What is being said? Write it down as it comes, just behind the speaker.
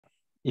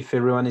if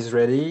everyone is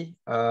ready.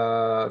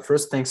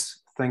 First,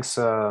 thanks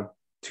to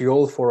you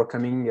all for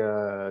coming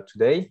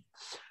today.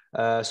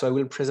 So I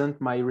will present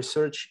my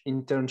research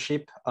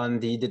internship on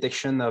the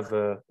detection of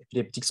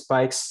epileptic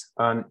spikes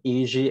on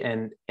EEG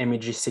and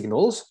MEG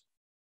signals.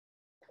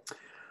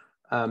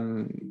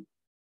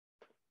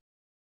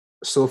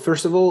 So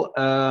first of all,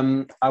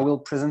 I will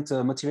present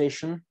a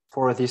motivation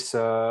for this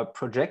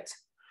project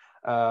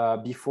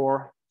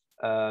before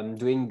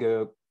doing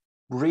a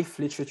brief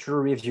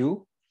literature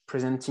review,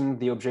 presenting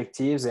the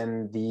objectives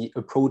and the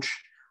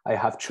approach I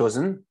have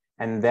chosen,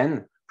 and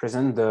then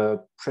present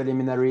the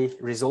preliminary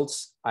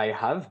results I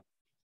have.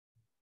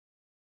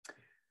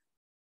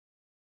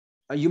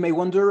 You may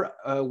wonder,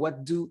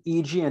 what do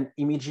EEG and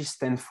MEG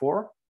stand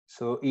for?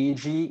 So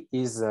EEG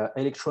is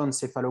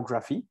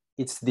electroencephalography.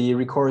 It's the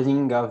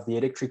recording of the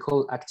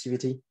electrical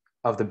activity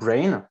of the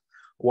brain,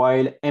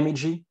 while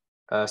MEG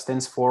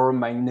stands for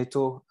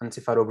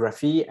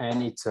magnetoencephalography,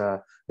 and it's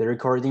the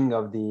recording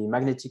of the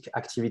magnetic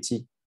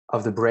activity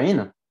of the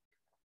brain.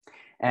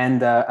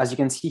 And as you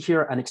can see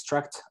here, an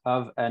extract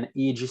of an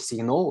EEG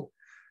signal,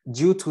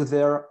 due to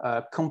their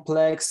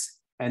complex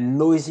and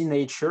noisy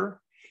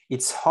nature,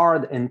 it's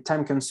hard and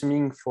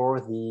time-consuming for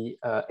the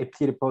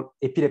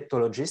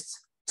epileptologists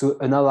to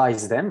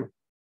analyze them.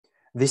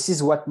 This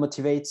is what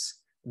motivates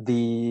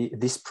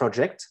this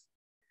project.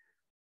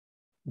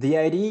 The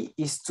idea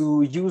is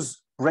to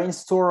use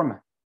Brainstorm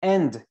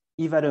and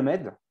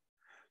EVADOMED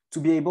to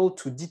be able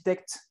to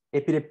detect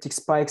epileptic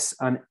spikes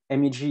on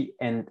MEG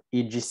and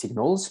EEG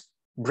signals.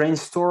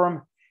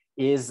 Brainstorm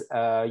is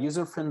a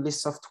user-friendly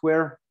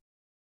software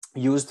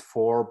used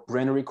for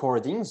brain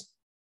recordings,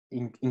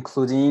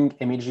 including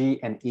MEG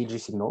and EEG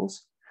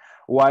signals,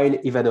 while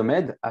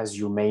EVADOMED, as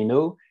you may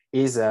know,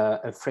 is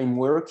a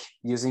framework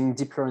using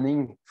deep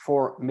learning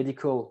for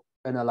medical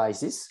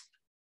analysis.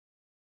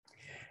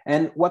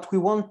 And what we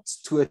want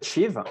to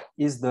achieve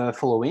is the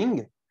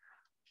following.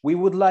 We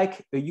would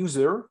like a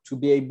user to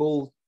be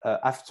able,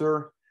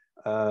 after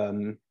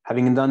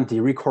having done the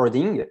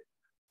recording,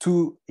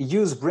 to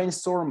use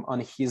Brainstorm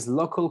on his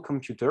local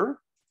computer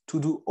to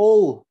do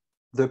all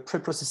the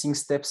pre-processing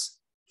steps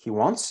he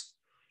wants.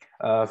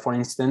 For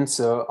instance,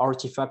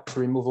 artifact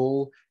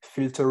removal,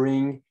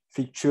 filtering,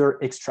 feature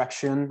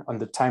extraction on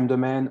the time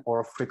domain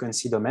or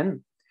frequency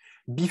domain,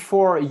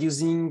 before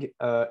using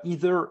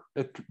either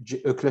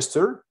a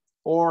cluster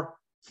or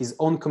his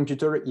own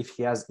computer if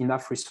he has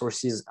enough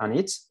resources on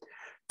it,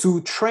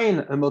 to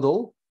train a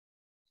model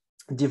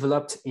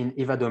developed in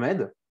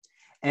EVADOMED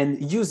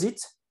and use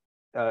it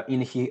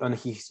on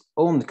his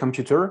own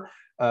computer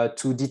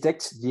to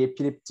detect the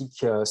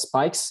epileptic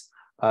spikes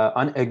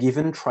on a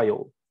given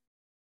trial.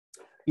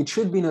 It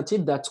should be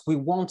noted that we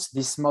want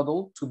this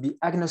model to be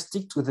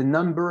agnostic to the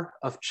number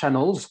of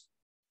channels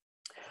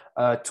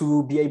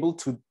to be able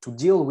to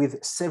deal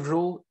with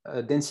several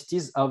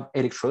densities of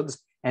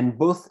electrodes and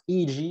both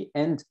EEG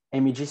and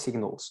MEG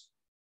signals.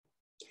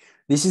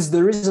 This is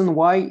the reason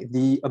why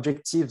the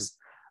objectives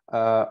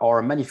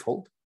are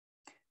manifold.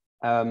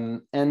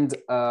 And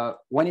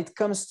when it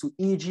comes to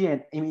EEG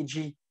and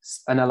MEG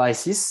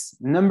analysis,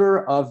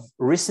 number of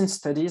recent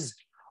studies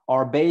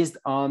are based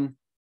on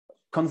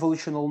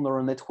convolutional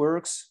neural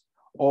networks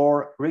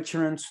or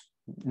recurrent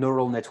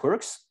neural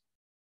networks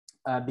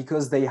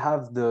because they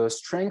have the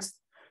strength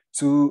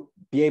to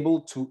be able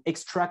to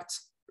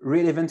extract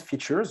relevant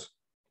features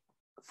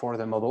for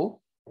the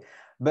model,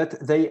 but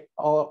they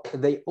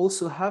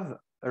also have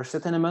a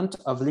certain amount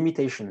of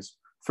limitations.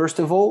 First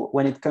of all,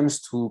 when it comes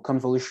to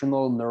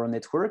convolutional neural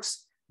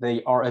networks,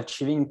 they are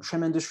achieving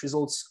tremendous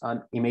results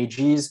on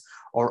images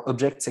or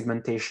object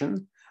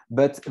segmentation,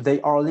 but they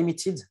are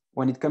limited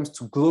when it comes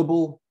to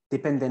global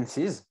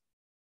dependencies.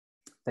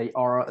 They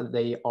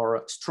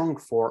are strong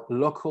for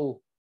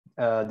local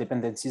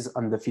dependencies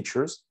on the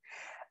features.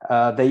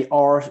 They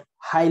are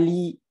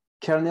highly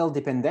kernel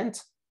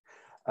dependent.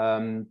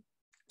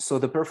 So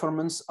the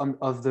performance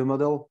of the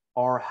model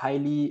are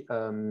highly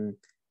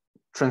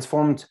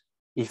transformed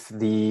if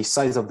the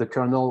size of the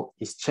kernel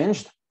is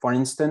changed. For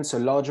instance, a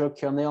larger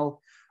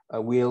kernel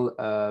will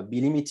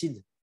be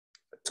limited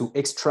to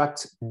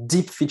extract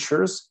deep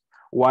features,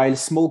 while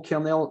small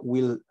kernel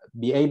will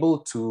be able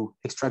to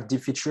extract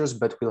deep features,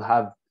 but will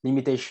have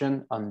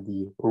limitation on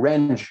the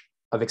range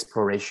of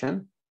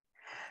exploration.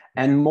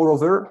 And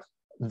moreover,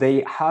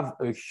 they have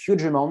a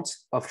huge amount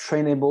of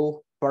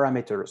trainable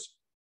parameters.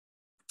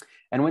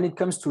 And when it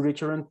comes to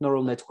recurrent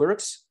neural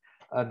networks,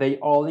 they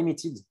are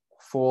limited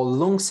for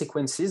long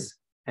sequences.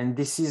 And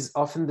this is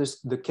often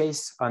the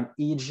case on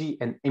EEG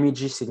and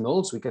MEG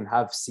signals. We can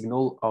have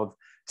signal of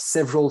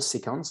several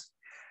seconds.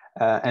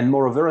 And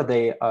moreover,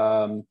 they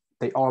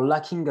are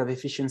lacking of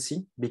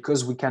efficiency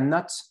because we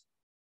cannot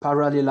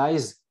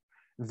parallelize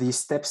the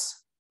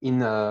steps in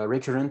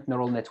recurrent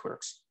neural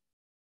networks.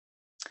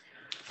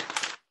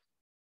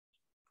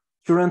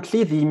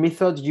 Currently, the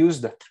method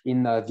used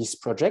in this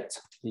project,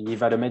 the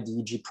EVADOMED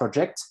EEG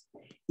project,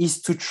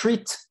 is to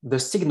treat the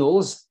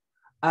signals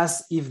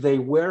as if they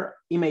were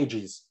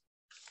images.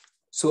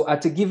 So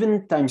at a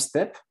given time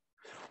step,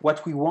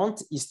 what we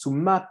want is to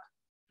map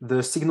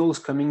the signals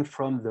coming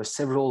from the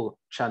several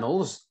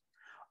channels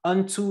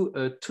onto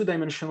a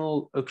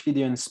two-dimensional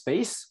Euclidean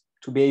space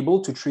to be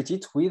able to treat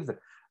it with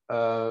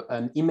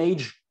an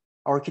image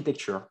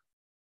architecture.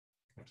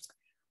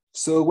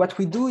 So what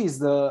we do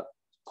is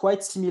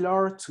quite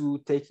similar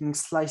to taking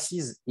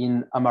slices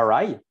in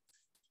MRI.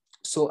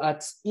 So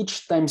at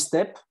each time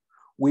step,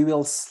 we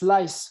will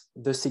slice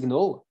the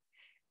signal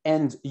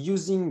and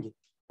using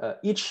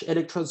each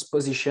electrode's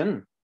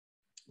position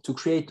to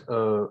create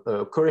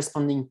a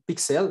corresponding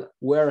pixel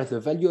where the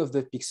value of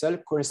the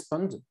pixel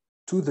corresponds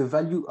to the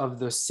value of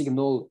the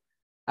signal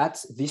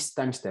at this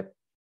time step.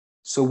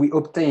 So we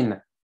obtain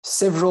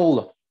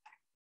several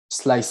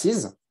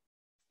slices.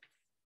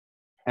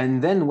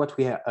 And then what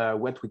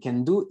we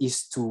can do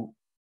is to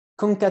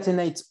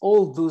concatenate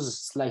all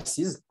those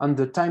slices on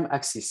the time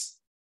axis.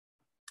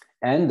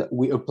 And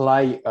we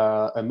apply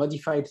a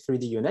modified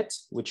 3D unit,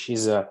 which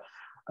is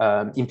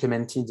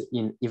implemented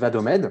in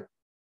EVADOMED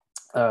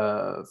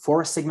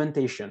for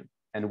segmentation.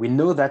 And we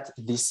know that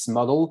this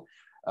model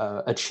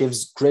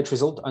achieves great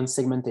result on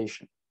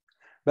segmentation.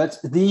 But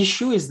the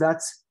issue is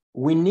that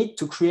we need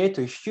to create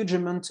a huge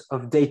amount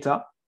of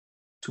data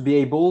to be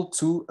able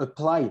to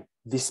apply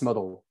this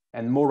model.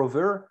 And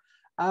moreover,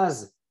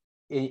 as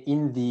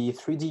in the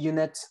 3D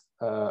unit,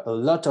 a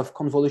lot of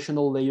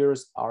convolutional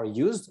layers are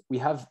used, we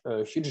have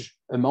a huge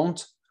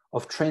amount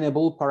of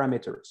trainable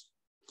parameters.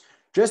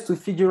 Just to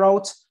figure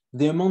out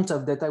the amount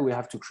of data we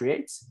have to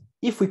create,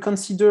 if we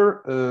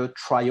consider a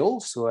trial,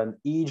 so an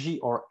EEG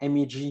or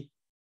MEG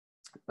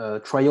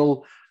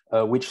trial,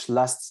 which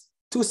lasts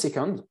 2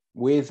 seconds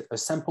with a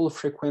sample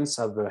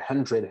frequency of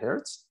 100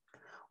 Hertz,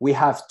 we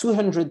have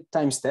 200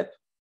 time steps.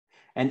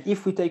 And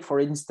if we take, for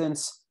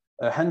instance,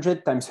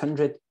 100 times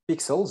 100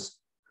 pixels,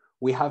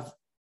 we have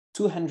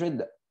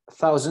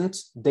 200,000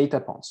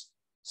 data points.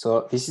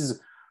 So this is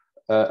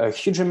a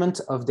huge amount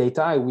of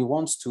data. We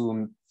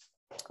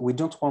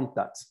don't want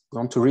that. We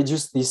want to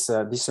reduce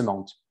this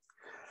amount.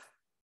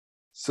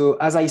 So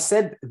as I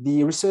said,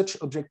 the research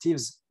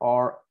objectives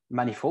are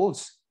manifold.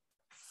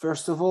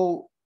 First of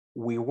all,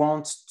 we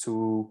want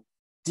to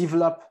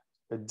develop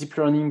a deep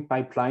learning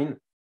pipeline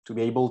to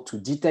be able to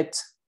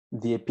detect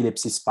the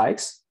epilepsy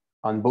spikes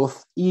on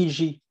both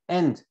EEG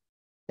and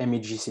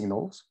MEG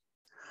signals.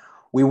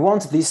 We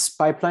want this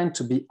pipeline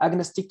to be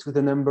agnostic to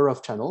the number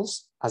of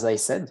channels, as I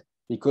said,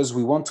 because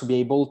we want to be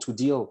able to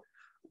deal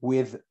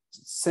with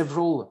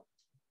several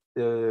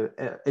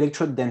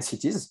electrode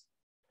densities.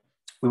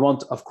 We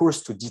want, of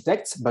course, to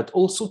detect, but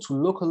also to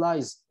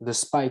localize the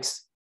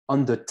spikes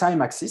on the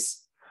time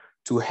axis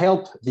to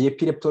help the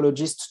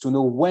epileptologist to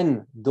know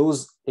when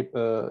those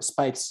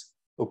spikes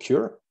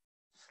occur.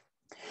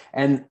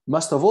 And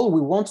most of all,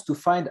 we want to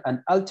find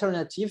an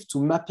alternative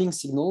to mapping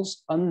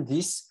signals on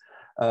this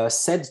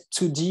said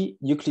 2D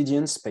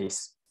Euclidean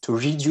space to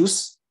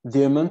reduce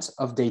the amount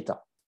of data.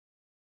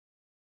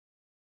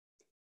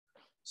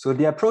 So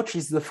the approach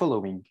is the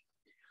following.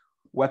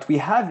 What we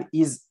have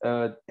is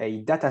a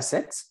data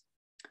set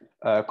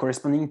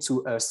corresponding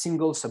to a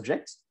single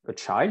subject, a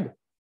child,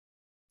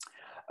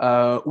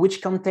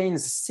 which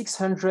contains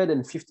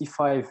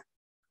 655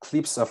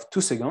 clips of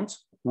 2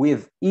 seconds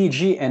with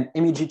EEG and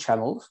MEG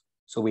channels.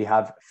 So we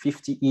have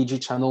 50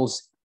 EEG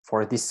channels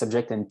for this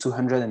subject and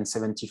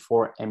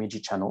 274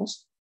 MEG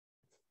channels.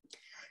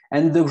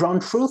 And the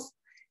ground truth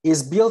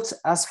is built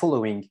as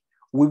following.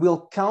 We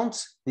will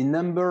count the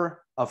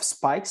number of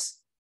spikes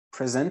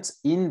present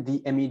in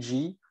the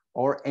MEG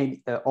or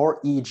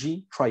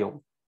EEG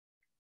trial.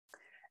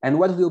 And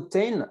what we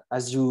obtain,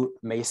 as you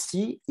may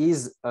see,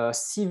 is a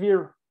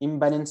severe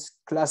imbalance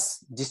class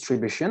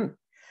distribution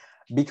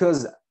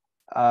because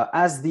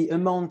as the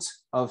amount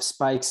of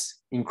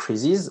spikes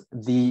increases,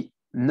 the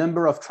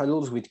number of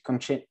trials which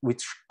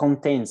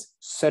contains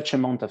such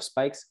amount of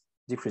spikes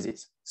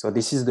decreases. So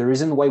this is the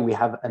reason why we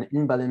have an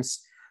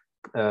imbalanced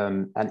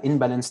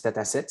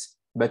data set,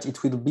 but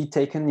it will be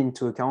taken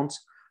into account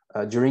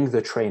during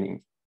the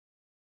training.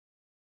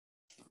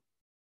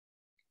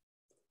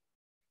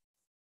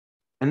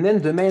 And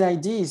then the main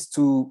idea is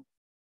to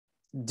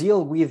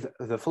deal with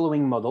the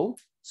following model.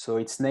 So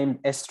it's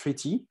named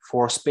S3T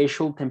for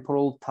Spatial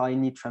Temporal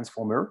Tiny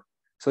Transformer.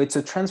 So it's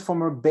a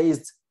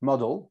transformer-based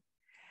model.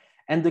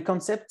 And the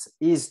concept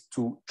is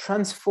to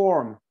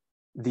transform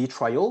the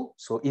trial,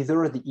 so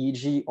either the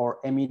EEG or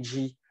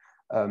MEG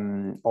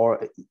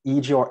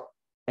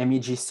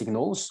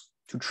signals,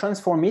 to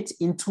transform it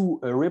into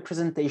a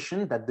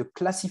representation that the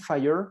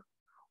classifier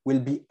will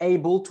be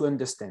able to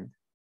understand.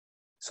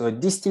 So a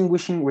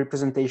distinguishing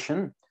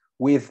representation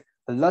with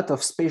a lot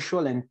of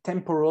spatial and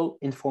temporal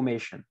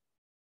information.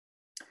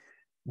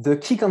 The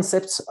key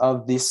concepts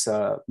of this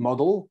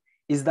model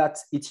is that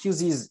it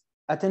uses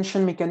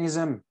attention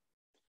mechanism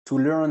to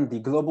learn the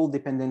global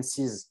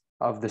dependencies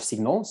of the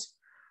signals.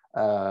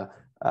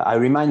 I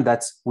remind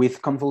that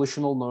with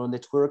convolutional neural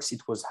networks,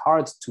 it was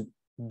hard to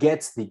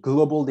get the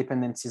global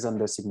dependencies on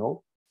the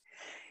signal.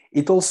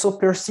 It also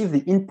perceives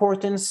the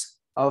importance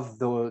of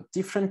the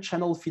different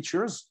channel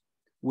features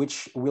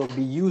which will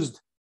be used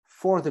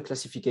for the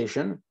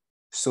classification.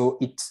 So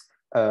it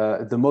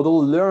the model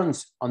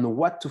learns on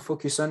what to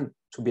focus on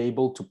to be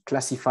able to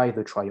classify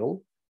the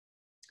trial.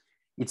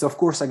 It's of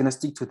course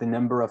agnostic to the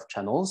number of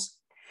channels.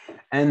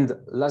 And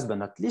last but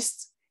not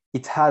least,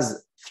 it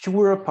has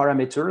fewer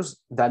parameters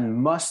than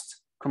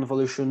most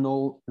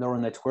convolutional neural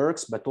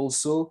networks, but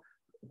also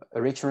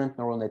recurrent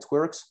neural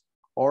networks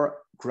or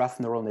graph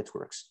neural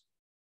networks.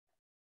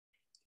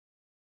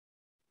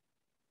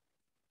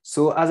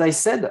 So as I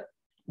said,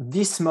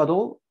 this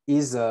model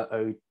is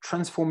a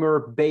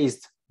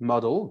transformer-based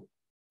model.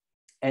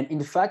 And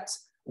in fact,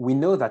 we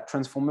know that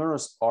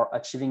transformers are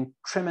achieving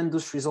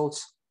tremendous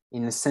results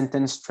in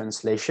sentence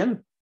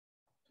translation,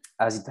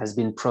 as it has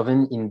been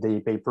proven in the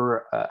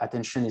paper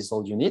Attention is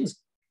All You Need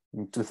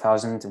in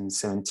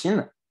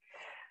 2017.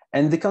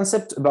 And the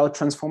concept about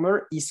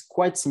transformer is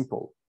quite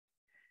simple.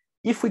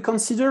 If we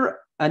consider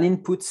an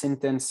input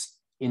sentence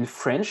in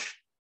French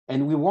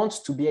and we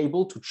want to be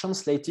able to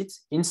translate it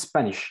in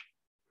Spanish,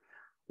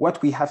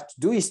 what we have to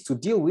do is to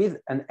deal with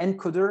an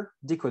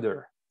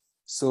encoder-decoder.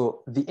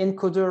 So the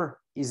encoder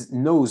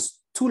knows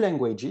two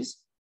languages,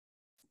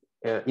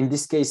 in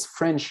this case,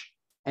 French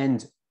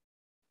and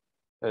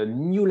a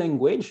new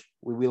language,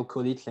 we will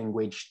call it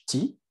language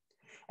T.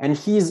 And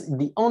he is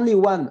the only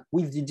one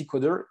with the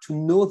decoder to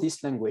know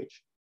this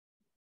language.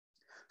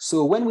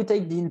 So when we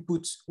take the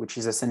input, which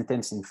is a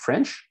sentence in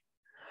French,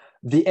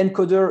 the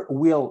encoder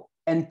will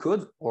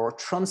encode or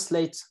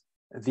translate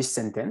this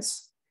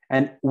sentence,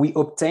 and we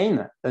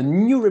obtain a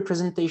new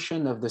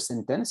representation of the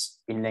sentence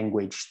in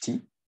language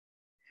T.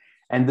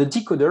 And the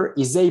decoder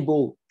is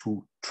able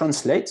to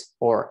translate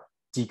or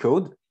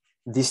decode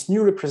this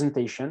new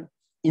representation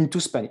into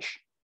Spanish.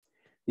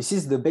 This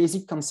is the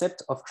basic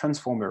concept of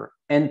transformer.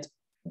 And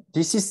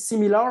this is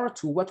similar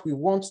to what we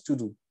want to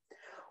do.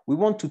 We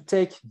want to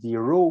take the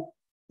raw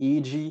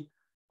EEG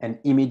and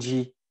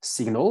MEG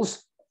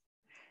signals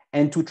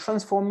and to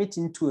transform it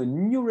into a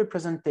new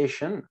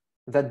representation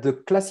that the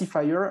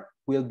classifier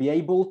will be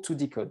able to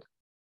decode.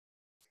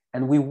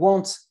 And we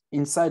want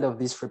inside of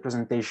this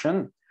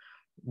representation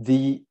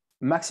the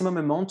maximum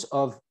amount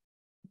of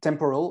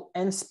temporal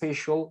and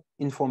spatial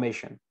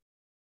information.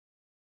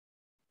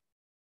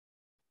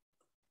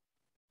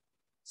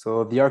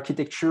 So the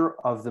architecture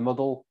of the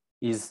model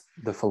is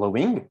the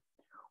following.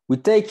 We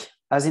take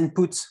as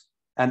input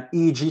an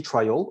EEG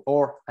trial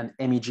or an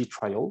MEG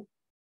trial.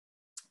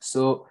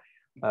 So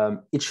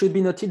it should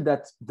be noted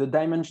that the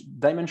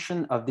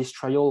dimension of this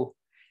trial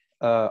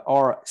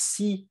are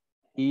C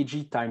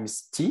EEG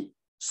times T.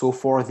 So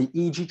for the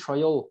EEG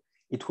trial,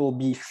 it will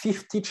be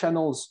 50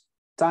 channels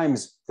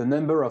times the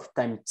number of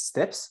time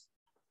steps.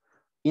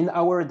 In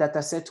our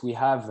dataset, we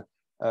have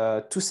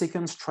 2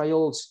 seconds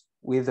trials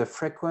with a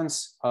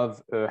frequency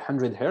of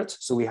 100 Hertz.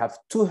 So we have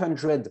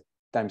 200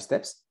 time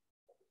steps.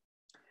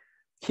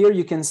 Here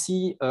you can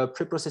see a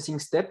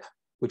preprocessing step,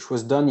 which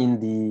was done in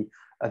the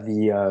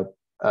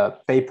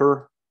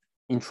paper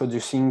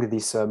introducing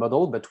this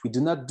model, but we do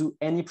not do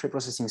any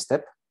preprocessing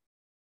step.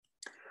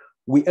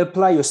 We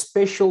apply a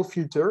spatial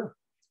filter,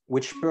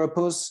 which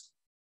purpose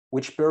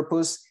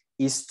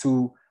is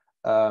to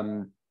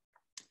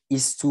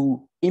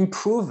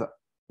improve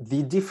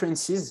the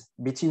differences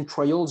between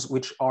trials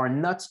which are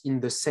not in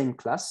the same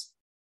class.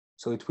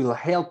 So it will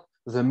help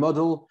the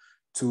model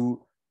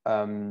to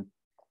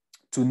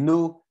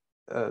know,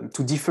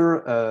 to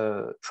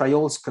differ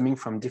trials coming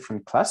from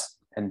different class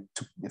and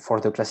for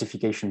the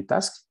classification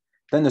task.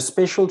 Then a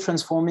spatial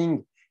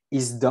transforming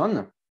is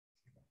done.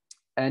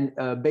 And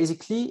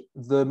basically,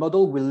 the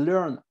model will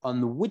learn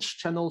on which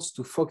channels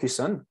to focus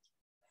on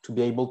to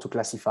be able to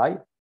classify.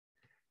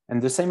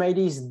 And the same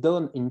idea is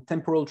done in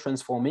temporal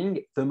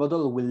transforming. The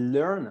model will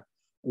learn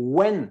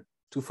when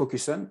to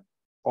focus on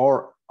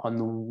or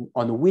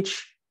on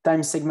which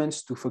time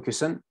segments to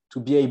focus on to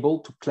be able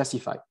to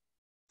classify.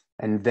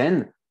 And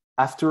then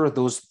after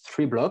those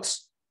 3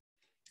 blocks,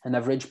 an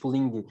average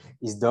pooling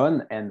is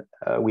done and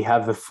we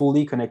have a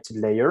fully connected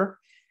layer.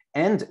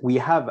 And we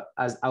have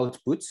as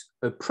output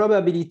a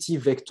probability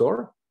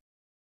vector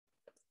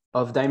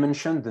of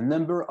dimension, the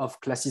number of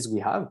classes we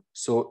have.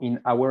 So in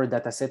our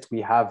dataset,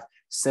 we have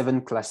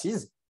 7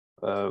 classes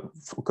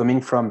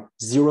coming from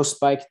 0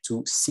 spike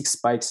to 6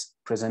 spikes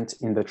present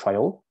in the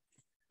trial.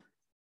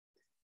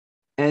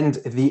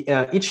 And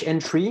each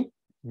entry,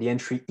 the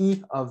entry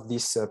E of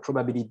this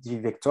probability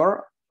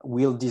vector,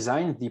 will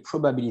design the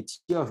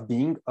probability of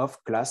being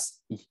of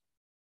class E.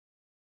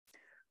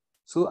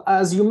 So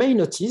as you may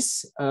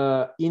notice,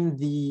 in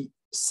the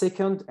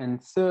second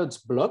and third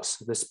blocks,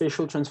 the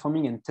spatial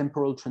transforming and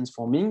temporal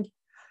transforming,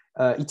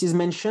 it is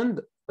mentioned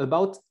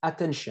about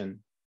attention.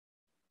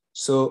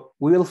 So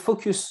we will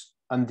focus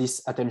on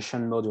this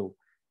attention model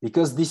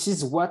because this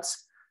is what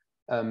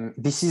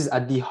this is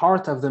at the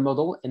heart of the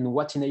model and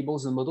what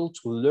enables the model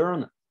to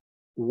learn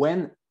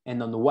when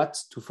and on what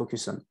to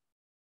focus on.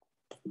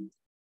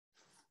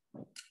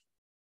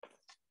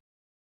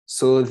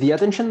 So the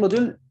attention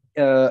model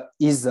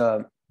is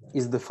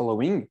the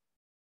following.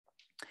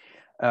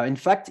 In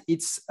fact,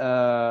 it's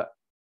a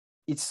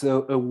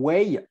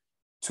way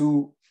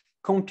to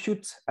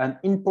compute an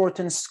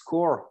importance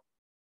score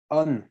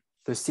on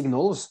the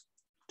signals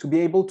to be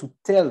able to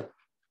tell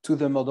to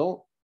the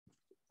model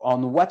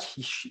on what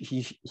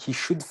he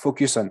should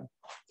focus on.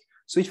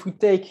 So if we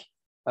take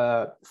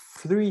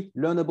 3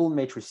 learnable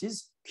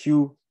matrices,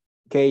 Q,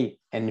 K,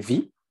 and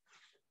V,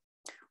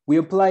 we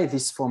apply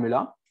this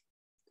formula,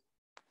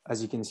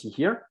 as you can see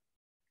here.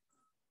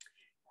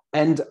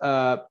 And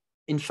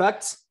in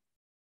fact,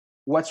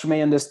 what you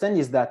may understand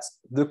is that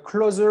the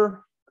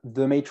closer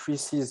the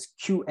matrices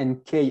Q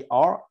and K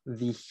are,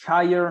 the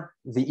higher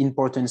the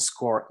importance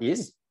score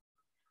is.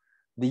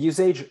 The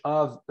usage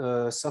of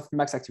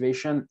softmax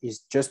activation is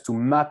just to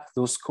map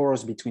those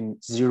scores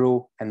between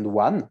 0 and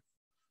 1.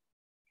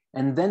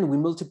 And then we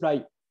multiply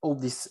all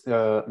this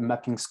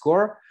mapping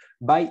score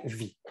by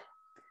V.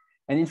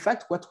 And in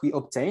fact, what we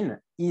obtain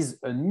is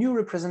a new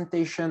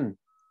representation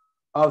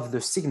of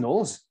the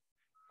signals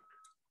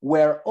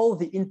where all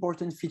the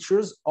important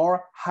features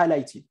are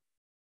highlighted.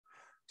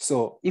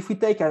 So if we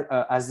take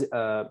as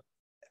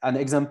an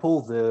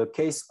example the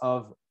case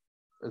of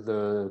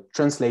the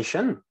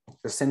translation,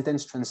 the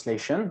sentence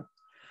translation,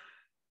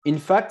 in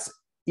fact,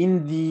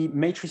 in the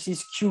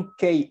matrices Q,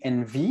 K,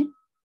 and V,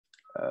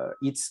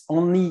 it's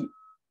only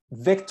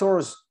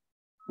vectors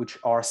which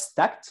are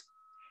stacked,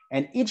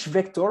 and each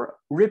vector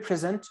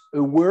represents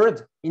a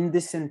word in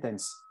this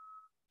sentence.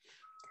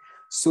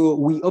 So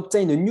we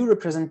obtain a new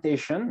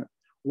representation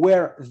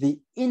where the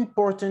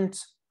important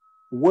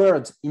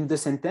word in the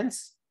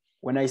sentence,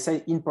 when I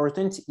say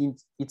important,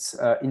 it's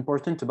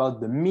important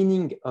about the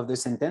meaning of the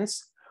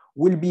sentence,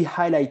 will be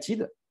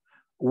highlighted,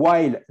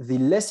 while the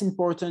less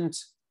important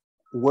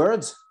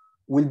words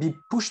will be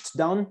pushed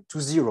down to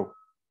 0.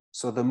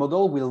 So the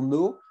model will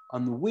know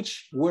on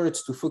which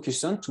words to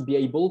focus on to be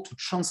able to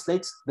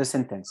translate the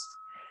sentence.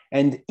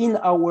 And in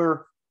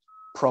our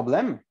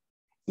problem,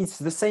 it's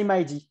the same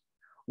idea.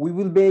 We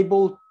will be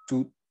able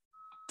to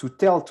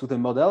tell to the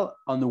model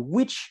on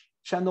which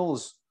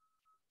channels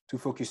to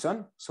focus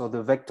on. So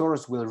the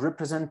vectors will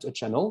represent a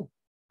channel.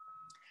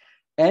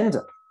 And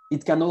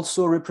it can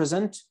also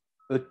represent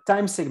a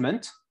time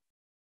segment.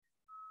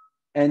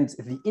 And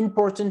the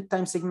important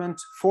time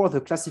segment for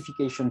the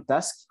classification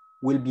task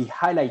will be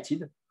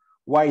highlighted,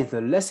 while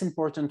the less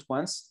important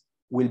ones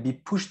will be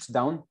pushed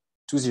down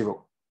to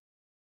 0.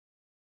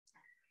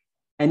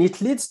 And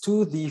it leads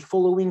to the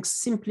following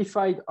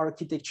simplified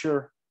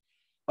architecture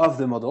of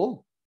the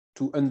model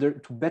to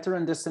better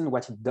understand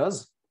what it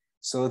does.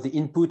 So the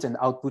input and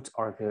output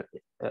are,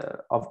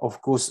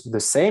 of course, the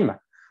same.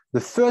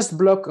 The first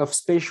block of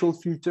spatial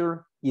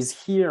filter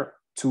is here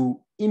to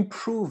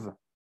improve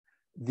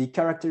the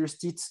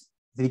characteristics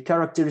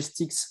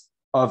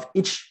of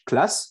each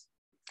class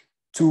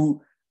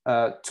to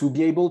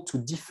be able to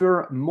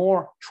differ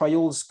more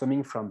trials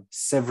coming from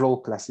several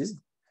classes.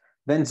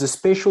 Then the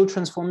spatial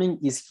transforming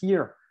is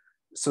here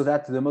so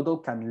that the model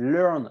can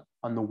learn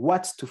on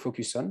what to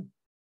focus on.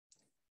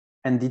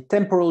 And the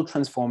temporal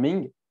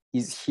transforming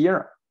is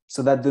here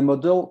so that the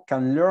model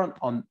can learn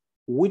on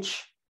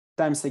which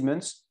time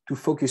segments to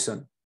focus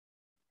on.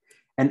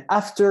 And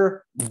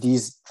after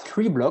these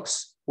 3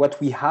 blocks, what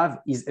we have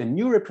is a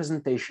new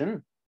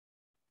representation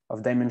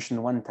of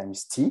dimension 1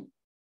 times t.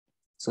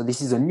 So this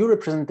is a new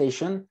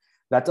representation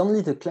that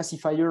only the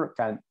classifier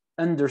can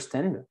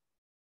understand,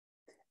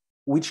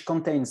 which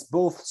contains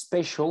both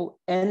spatial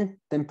and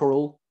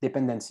temporal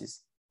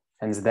dependencies.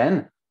 And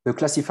then the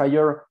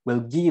classifier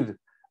will give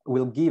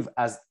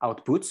as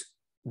output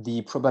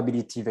the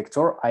probability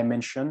vector I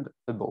mentioned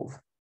above.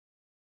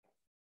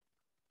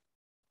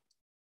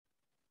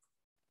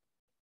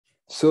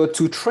 So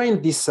to train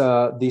this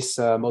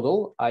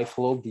model, I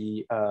followed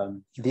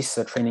this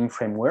training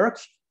framework.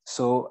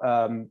 So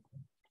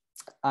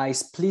I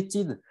split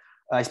the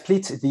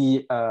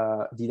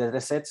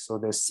data set, so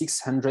the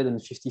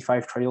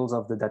 655 trials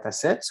of the data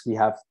set. We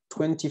have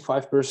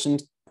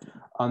 25%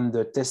 on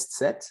the test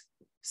set,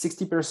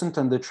 60%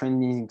 on the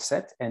training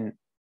set, and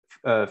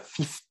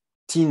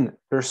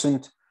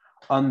 15%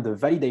 on the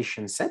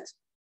validation set,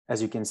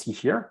 as you can see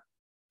here.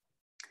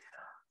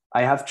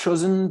 I have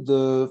chosen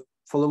the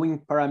following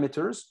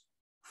parameters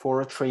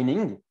for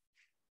training.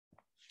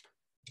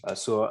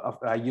 So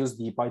I use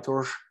the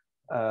PyTorch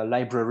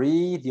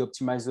library, the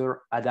optimizer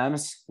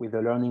Adams with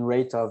a learning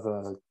rate of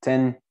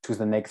 10 to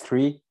the neg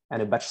 3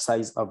 and a batch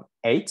size of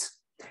 8.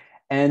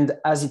 And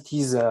as it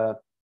is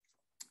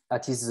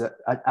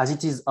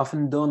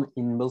often done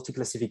in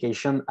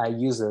multi-classification, I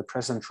use a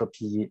cross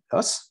entropy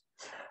loss.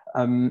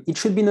 It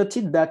should be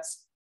noted that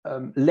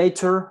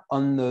later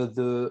on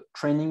the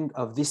training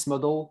of this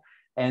model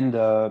and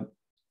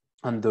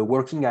on the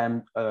working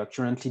I'm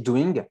currently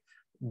doing,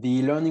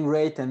 the learning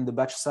rate and the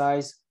batch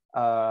size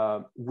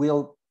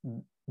will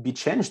be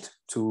changed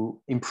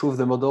to improve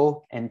the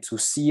model and to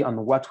see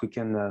on what we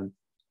can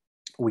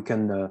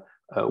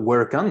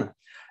work on.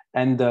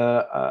 And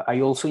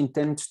I also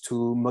intend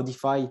to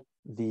modify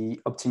the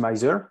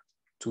optimizer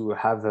to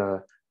have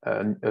a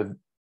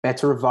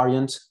better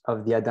variant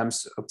of the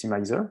Adams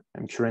optimizer.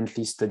 I'm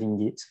currently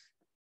studying it.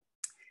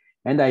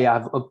 And I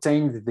have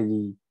obtained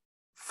the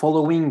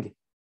following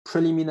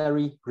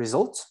preliminary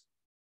results.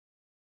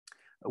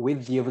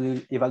 with the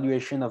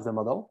evaluation of the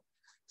model.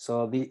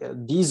 So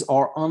these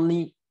are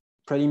only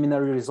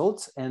preliminary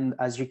results. And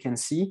as you can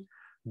see,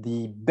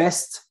 the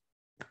best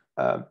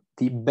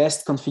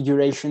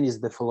configuration is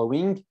the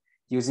following.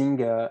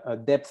 Using a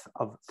depth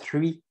of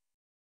 3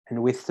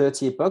 and with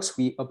 30 epochs,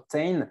 we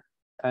obtain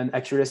an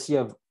accuracy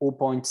of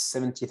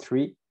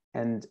 0.73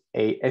 and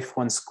a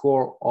F1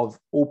 score of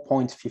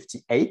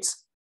 0.58.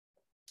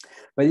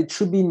 But it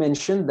should be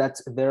mentioned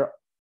that there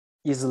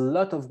is a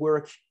lot of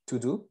work to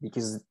do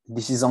because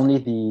this is only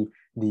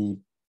the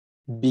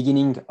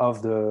beginning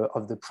of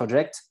the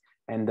project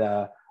and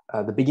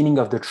the beginning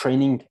of the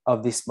training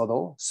of this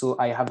model. So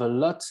I have a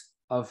lot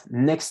of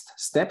next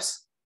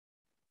steps.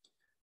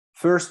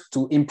 First,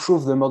 to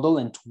improve the model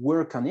and to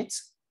work on it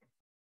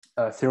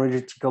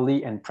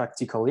theoretically and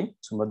practically,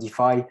 to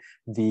modify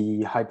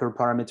the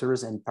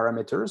hyperparameters and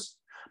parameters,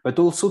 but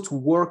also to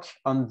work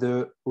on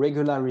the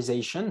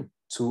regularization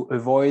to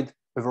avoid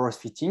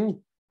overfitting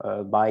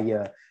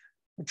by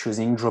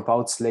choosing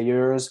dropouts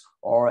layers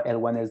or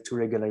L1, L2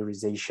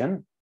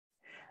 regularization.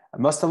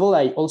 Most of all,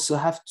 I also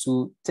have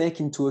to take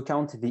into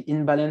account the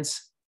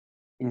imbalance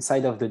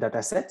inside of the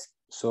dataset.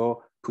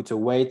 So put a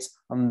weight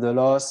on the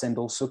loss and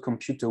also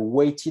compute a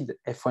weighted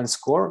F1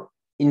 score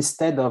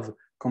instead of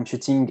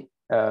computing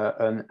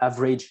an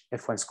average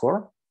F1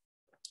 score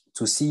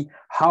to see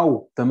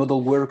how the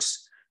model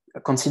works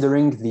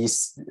considering the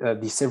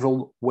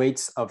several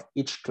weights of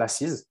each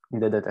classes in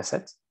the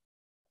dataset.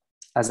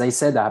 As I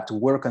said, I have to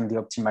work on the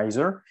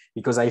optimizer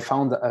because I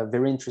found a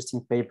very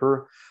interesting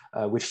paper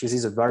which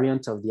uses a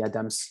variant of the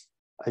Adams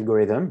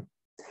algorithm.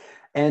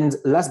 And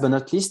last but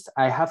not least,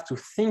 I have to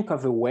think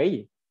of a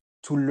way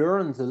to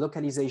learn the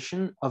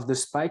localization of the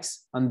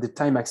spikes on the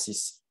time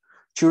axis.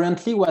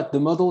 Currently, what the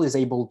model is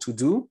able to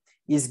do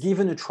is,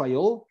 given a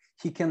trial,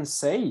 he can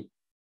say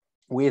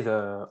with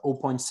a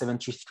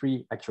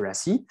 0.73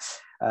 accuracy,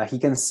 he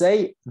can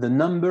say the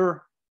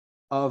number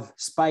of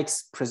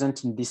spikes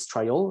present in this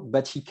trial,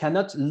 but he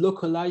cannot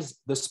localize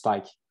the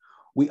spike.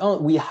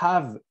 We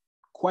have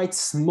quite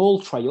small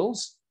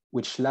trials,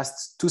 which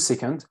lasts 2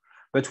 seconds,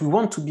 but we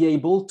want to be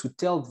able to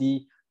tell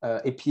the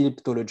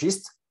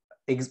epileptologist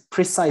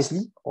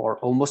precisely or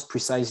almost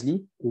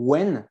precisely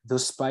when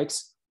those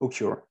spikes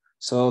occur.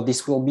 So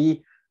this will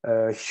be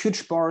a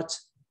huge part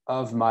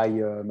of my,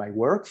 my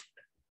work.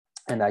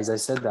 And as I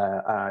said,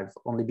 I've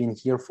only been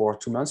here for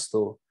 2 months,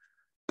 so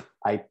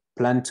I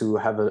plan to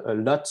have a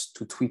lot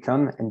to tweak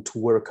on and to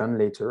work on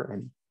later.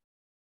 And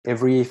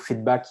every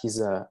feedback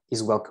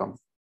is welcome.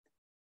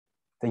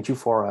 Thank you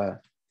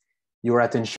for your attention.